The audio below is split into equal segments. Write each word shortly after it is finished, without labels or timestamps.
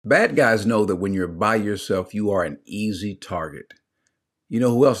Bad guys know that when you're by yourself, you are an easy target. You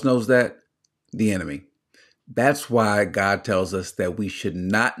know who else knows that? The enemy. That's why God tells us that we should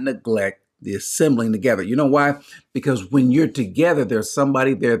not neglect the assembling together. You know why? Because when you're together, there's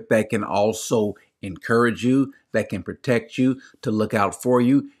somebody there that can also encourage you, that can protect you, to look out for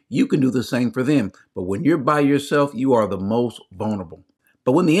you. You can do the same for them. But when you're by yourself, you are the most vulnerable.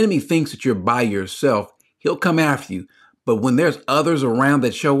 But when the enemy thinks that you're by yourself, he'll come after you. But when there's others around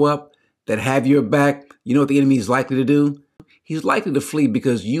that show up, that have your back, you know what the enemy is likely to do? He's likely to flee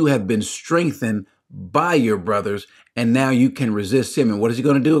because you have been strengthened by your brothers, and now you can resist him. And what is he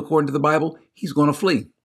going to do according to the Bible? He's going to flee.